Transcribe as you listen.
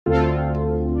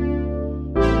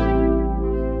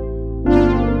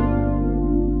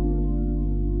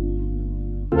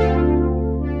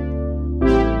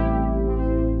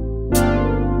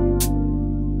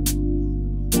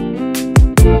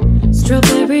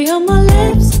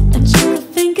lips and chew the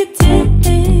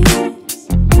fingertips.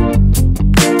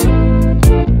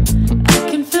 I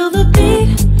can feel the beat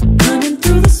running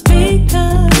through the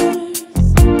speakers.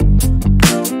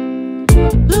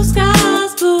 Blue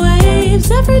skies, blue waves,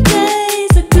 every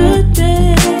day's a good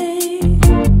day.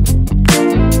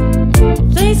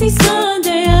 Lazy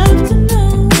Sunday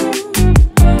afternoon,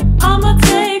 I'ma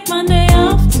take Monday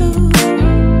off too.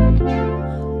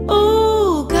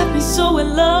 Ooh, got me so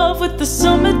in love with the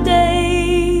summer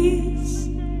days.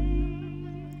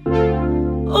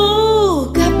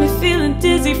 Ooh, got me feeling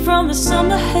dizzy from the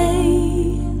summer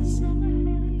haze.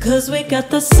 Cause we got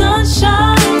the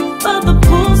sunshine by the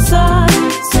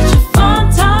poolside, such a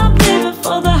fun time living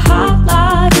for the hot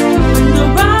life. Bring the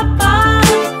right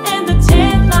vibes and the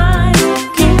tan lines,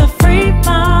 keep the free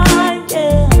mind,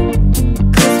 yeah.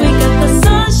 Cause we got the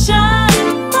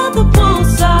sunshine by the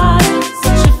poolside,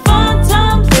 such a fun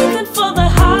time living for the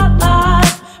hot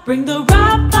life. Bring the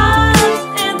right vibes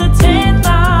and the tan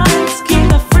lines, keep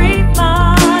the free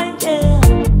mind, yeah.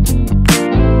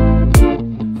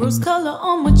 Rose color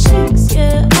on my cheeks,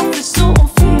 yeah, I feel so on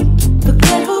fleek.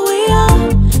 Forget who we are,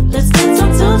 let's dance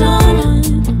until dawn.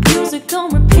 Music on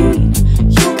repeat,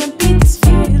 you can beat this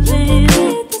feeling.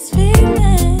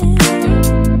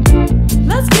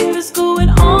 Let's keep this going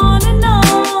on and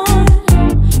on.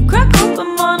 Crack open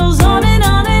bottles on and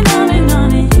on and on and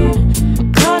on and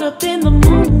caught up in the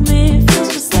moment, feels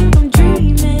just like I'm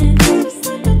dreaming. Just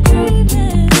like I'm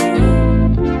dreaming.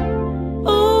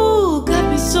 Ooh, got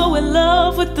me so in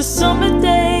love with the summer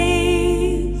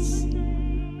days.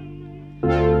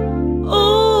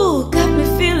 Ooh, got me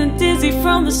feeling dizzy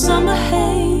from the summer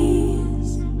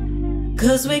haze.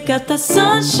 Cause we got the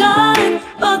sunshine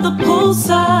by the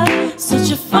poolside,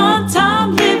 such a fun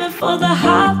time living for the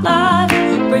hot life.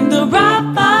 Bring the right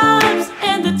vibes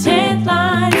and the tan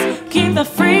lines, keep the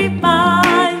free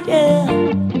mind, yeah.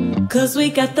 Cause we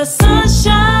got the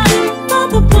sunshine by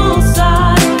the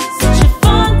poolside, such a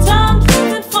fun time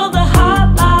living for the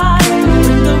hot life.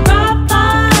 Bring the right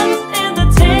vibes and the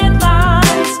tan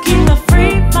lines, keep the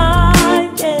free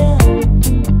mind, yeah.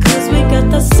 Cause we got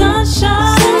the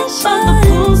sunshine by the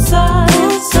poolside,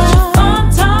 such a fun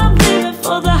time living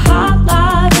for the hot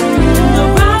life. Bring the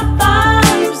right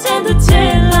vibes and the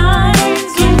tan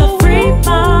lines, keep the free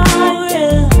mind,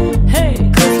 yeah. Hey,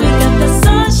 cause we got the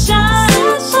sunshine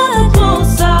by the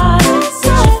poolside,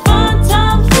 such a fun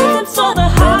time living for the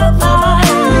hot life.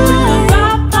 Bring the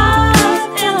right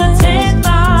vibes and the tan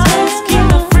lines, keep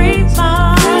the free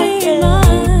mind, yeah.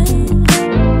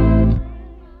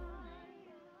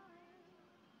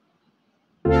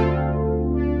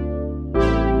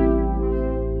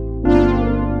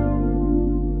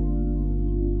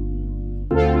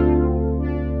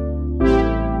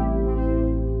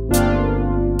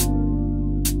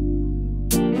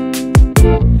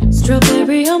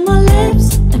 Strawberry on my lips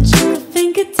and chew the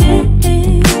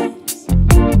fingertips.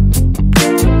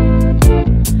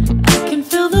 I can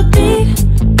feel the beat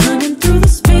running through the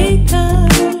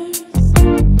speakers.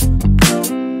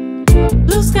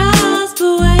 Blue skies,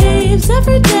 blue waves,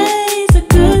 every day's a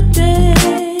good day.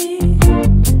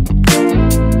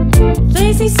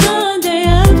 Lazy Sunday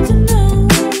afternoon,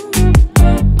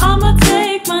 I'ma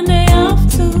take Monday off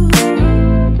too.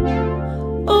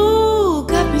 Ooh,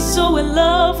 got me so in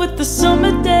love with the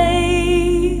summer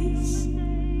days.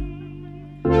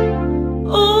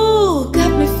 Ooh,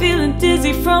 got me feeling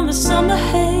dizzy from the summer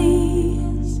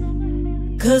haze.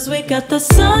 Cause we got the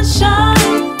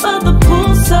sunshine by the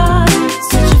poolside,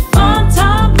 such a fun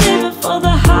time living for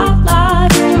the hot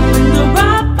life. Bring the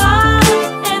right vibes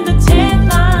and the tan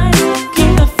lines,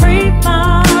 keep the free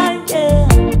mind, yeah.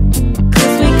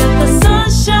 Cause we got the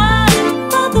sunshine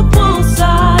by the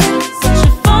poolside, such a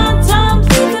fun time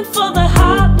living for the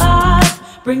hot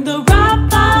life. Bring the right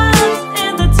vibes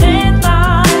and the tan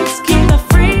lines, keep the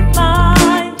free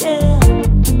mind, yeah.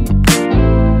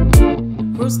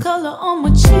 Rose color on my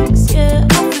cheeks, yeah,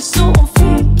 I feel so on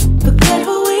fleek. Forget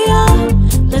who we are,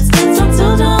 let's dance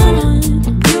until dawn.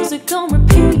 Music on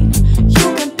repeat, you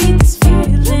can beat this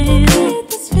feeling.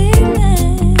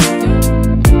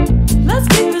 Let's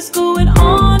keep this going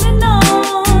on and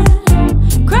on.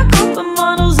 Crack open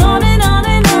bottles on and on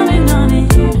and on and on and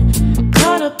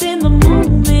caught up in the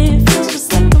moment, feels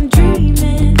just like I'm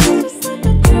dreaming. Just like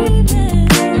I'm dreaming.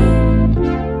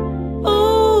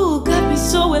 Ooh, got me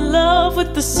so in love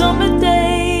with the summer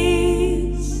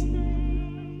days.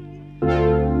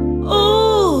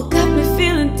 Ooh, got me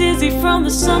feeling dizzy from the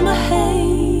summer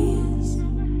haze.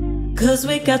 Cause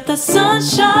we got the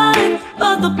sunshine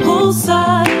by the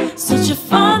poolside, such a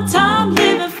fun time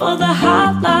living for the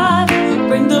hot life.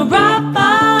 Bring the right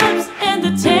vibes and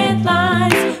the tan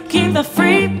lines, keep the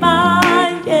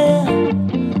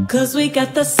 'cause we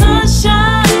got the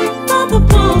sunshine on the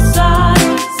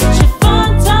poolside. Such a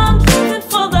fun time living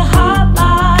for the hot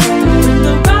life. Bring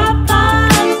the right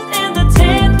vibes and the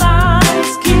tan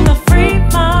lines. Keep a free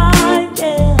mind,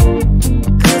 yeah.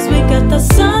 'Cause we got the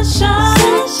sunshine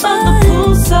on the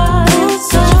poolside.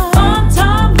 Such a fun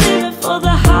time living for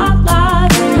the hot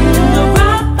life. Bring the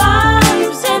right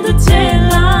vibes and the tan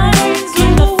lines.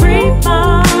 Keep a free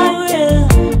mind, yeah.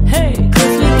 Hey,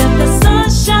 'cause we got the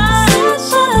sunshine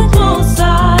on the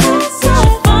poolside. Such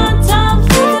a fun time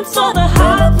living for the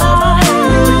hot life.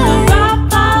 Bring the right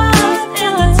vibes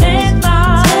and the tan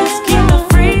lines. Keep a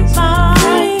free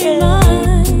mind, yeah.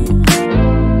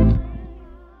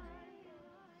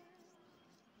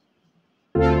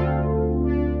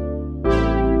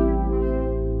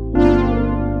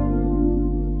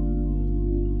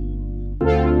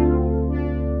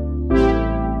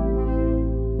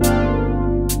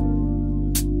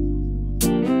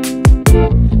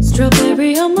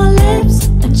 Strawberry on my lips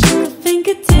and chocolate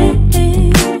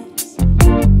fingertips.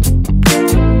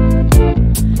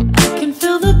 I can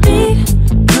feel the beat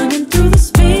running through the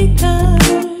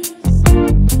speakers.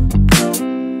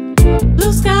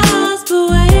 Blue skies, blue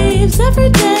waves, every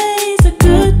day's a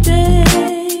good day.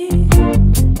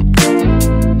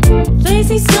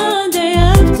 Lazy Sunday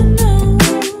afternoon,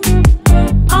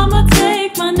 I'ma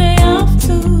take my day off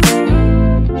too.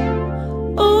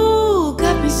 Ooh,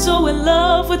 got me so in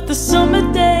love with the summer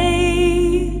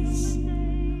days.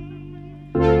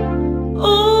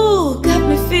 Ooh, got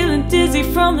me feeling dizzy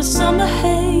from the summer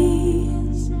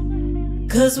haze.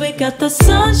 'Cause we got the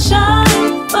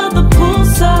sunshine by the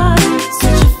poolside.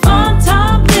 Such a fun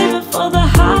time living for the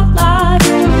hot life.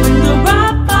 Bring the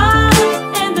right vibes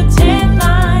and the tan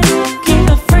lines. Keep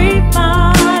a free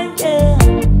mind, yeah.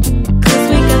 'Cause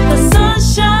we got the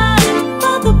sunshine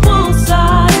by the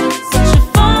poolside. Such a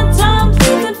fun time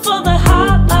living for the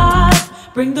hot life.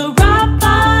 Bring the right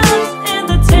vibes and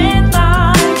the tan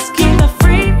lines. Keep a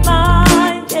free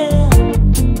mind, yeah.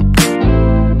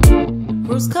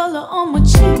 Rose color on my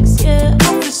cheeks, yeah. I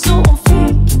feel so on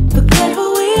fleek. Forget who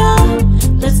we are,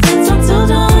 let's dance until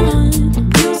dawn.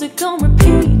 Music on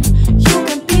repeat, you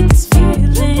can beat this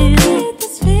feeling.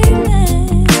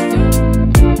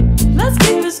 Let's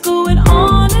keep this going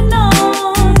on and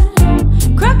on.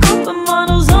 Crack open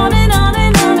models on and on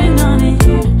and on and on and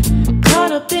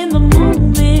caught up in the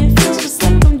moment, feels just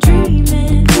like I'm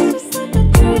dreaming.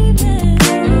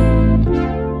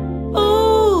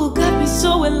 Ooh, got me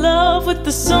so in love with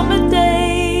the summer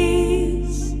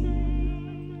days.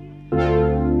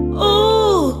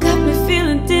 Ooh, got me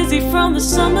feeling dizzy from the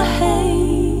summer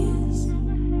haze.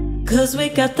 'Cause we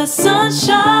got the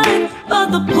sunshine by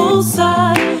the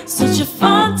poolside. Such a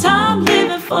fun time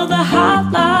living for the hot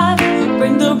life.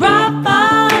 Bring the right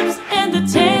vibes and the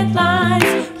tan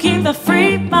lines. Keep the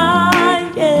free mind,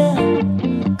 yeah.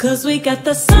 'Cause we got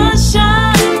the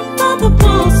sunshine by the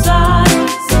poolside.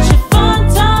 Such a fun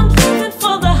time living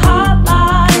for the hot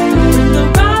life. Bring the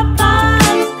right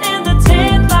vibes and the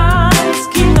tan lines.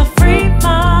 Keep a free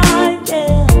mind,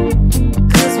 yeah.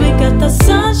 'Cause we got the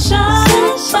sunshine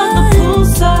by the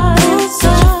poolside.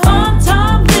 Such a fun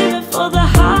time living for the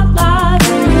hot life.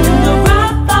 Bring the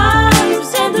right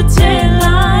vibes and the tan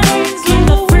lines. Keep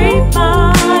a free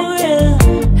mind, yeah.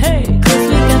 Hey, 'cause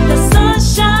we got the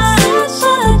sunshine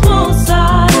by the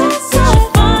poolside. Such a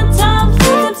fun time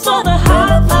living for the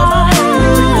hot life.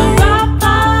 Bring the right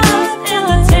vibes and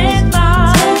the tan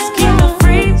lines. Keep a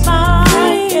free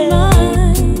mind, yeah.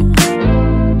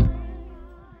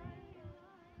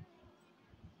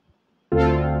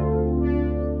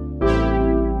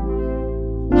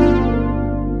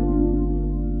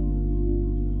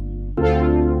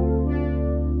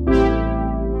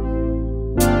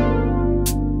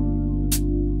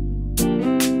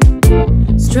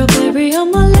 Strawberry on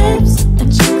my lips and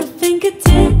chocolate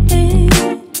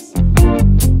fingertips.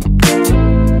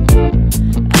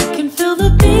 I can feel the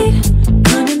beat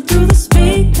running through the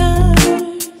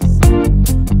speakers.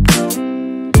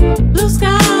 Blue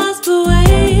skies, blue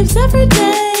waves, every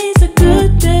day's a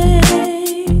good day.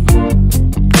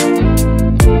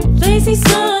 Lazy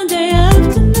Sunday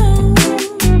afternoon,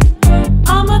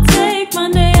 I'ma take my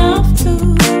day off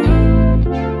too.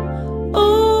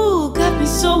 Ooh, got me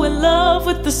so in love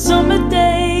with the summer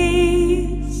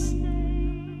days.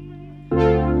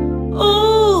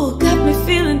 Ooh, got me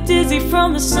feeling dizzy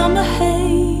from the summer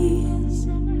haze.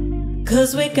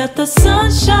 'Cause we got the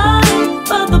sunshine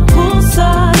by the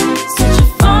poolside. Such a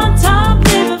fun time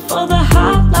living for the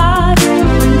hot life.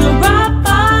 Bring the right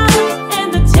vibes and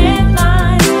the tan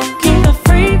lines. Keep a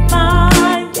free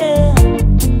mind, yeah.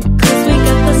 'Cause we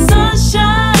got the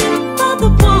sunshine by the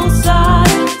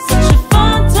poolside. Such a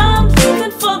fun time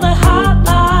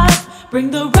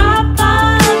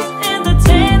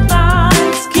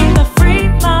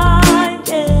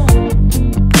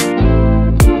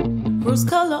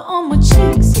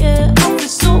cheeks, yeah, I feel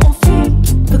so on fleek.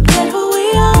 Forget who we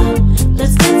are,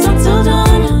 let's dance until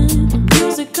dawn.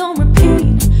 Music on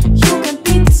repeat, you can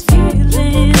beat this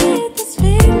feeling.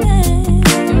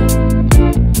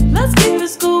 Let's keep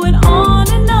this going on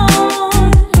and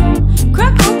on.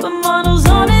 Crack open bottles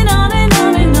on and on and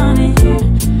on and on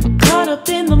and caught up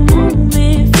in the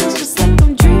moment, feels just like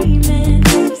I'm dreaming.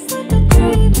 Just like I'm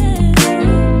dreaming.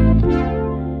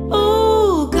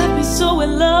 Ooh, got me so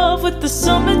in love with the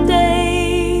summer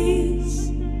days.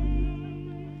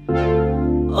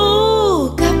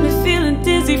 Ooh, got me feeling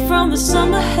dizzy from the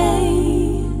summer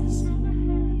haze.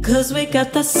 'Cause we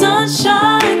got the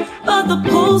sunshine by the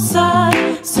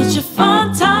poolside, such a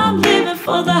fun time living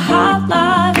for the hot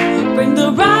life. Bring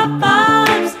the right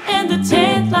vibes and the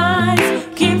tan lines,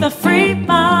 keep the free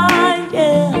mind,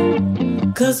 yeah.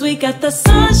 'Cause we got the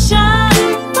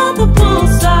sunshine by the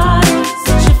poolside.